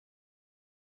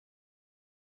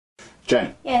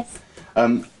Jen. Yes.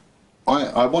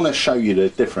 I want to show you the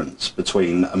difference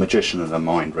between a magician and a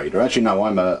mind reader. As you know,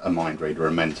 I'm a mind reader,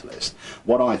 a mentalist.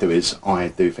 What I do is I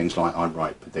do things like I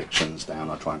write predictions down,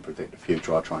 I try and predict the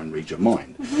future, I try and read your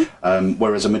mind.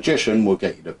 Whereas a magician will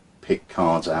get you to pick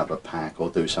cards out of a pack or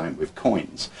do something with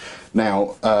coins.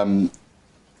 Now, I'm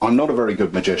not a very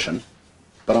good magician,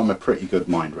 but I'm a pretty good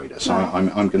mind reader, so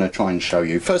I'm going to try and show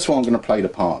you. First of all, I'm going to play the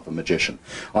part of a magician.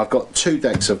 I've got 2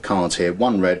 decks of cards here,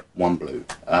 one red, one blue.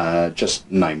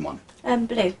 Just name one.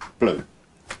 Blue. Blue.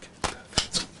 Okay,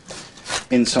 perfect.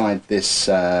 Inside this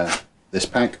this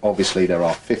pack, obviously there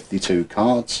are 52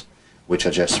 cards, which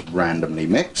are just randomly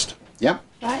mixed. Yeah.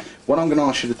 Right. What I'm going to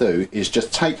ask you to do is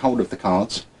just take hold of the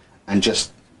cards and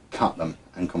just cut them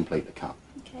and complete the cut.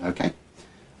 Okay.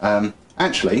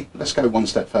 Actually, let's go one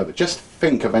step further. Just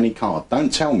think of any card.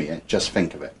 Don't tell me it. Just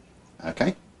think of it.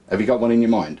 Okay. Have you got one in your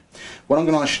mind? What I'm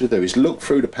going to ask you to do is look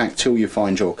through the pack till you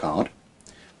find your card.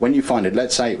 When you find it,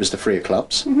 let's say it was the 3 of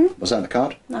clubs. Was that the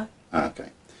card? No. Okay.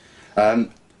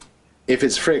 If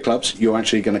it's 3 of clubs, you're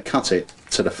actually going to cut it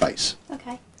to the face.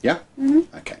 Okay. Yeah?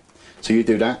 Okay. So you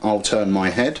do that. I'll turn my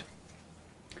head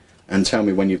and tell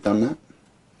me when you've done that.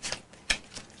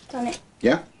 Done it.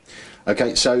 Yeah?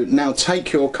 Okay, so now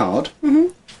take your card.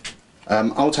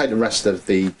 I'll take the rest of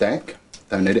the deck.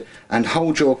 Don't need it. And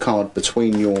hold your card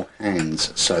between your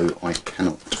hands so I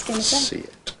cannot see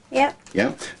it. Yep.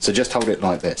 Yeah? So just hold it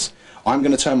like this. I'm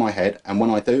going to turn my head, and when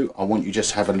I do, I want you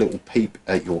just to have a little peep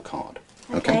at your card.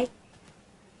 Okay?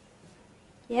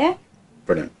 Yeah.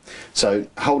 Brilliant. So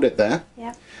hold it there.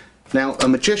 Yeah. Now, a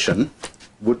magician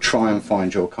would try and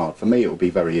find your card. For me, it would be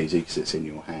very easy because it's in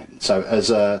your hand. So as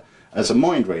a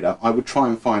mind reader, I would try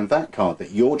and find that card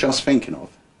that you're just thinking of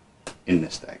in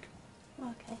this deck.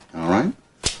 Okay. All right?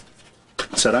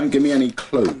 So don't give me any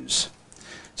clues.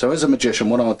 So as a magician,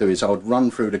 what I'll do is I'll run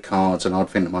through the cards and I'd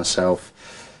think to myself,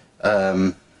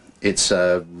 it's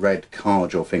a red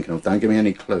card you're thinking of. Don't give me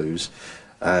any clues.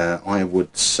 I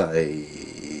would say...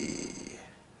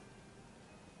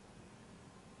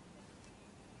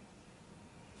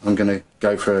 I'm going to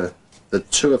go for the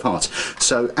 2 of hearts.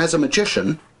 So as a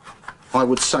magician, I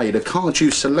would say the card you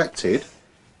selected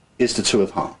is the 2 of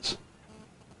hearts.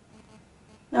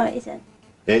 No, it isn't.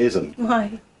 It isn't? No.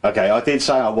 Okay, I did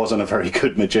say I wasn't a very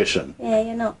good magician. Yeah,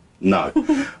 you're not. No.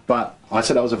 But I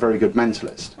said I was a very good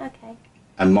mentalist. Okay.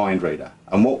 And mind reader.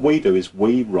 And what we do is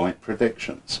we write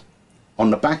predictions.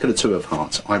 On the back of the 2 of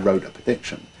hearts, I wrote a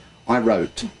prediction. I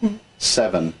wrote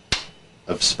 7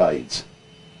 of spades.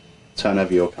 Turn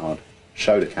over your card.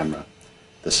 Show the camera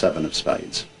the 7 of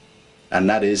spades. And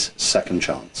that is second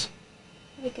chance.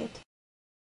 Very good.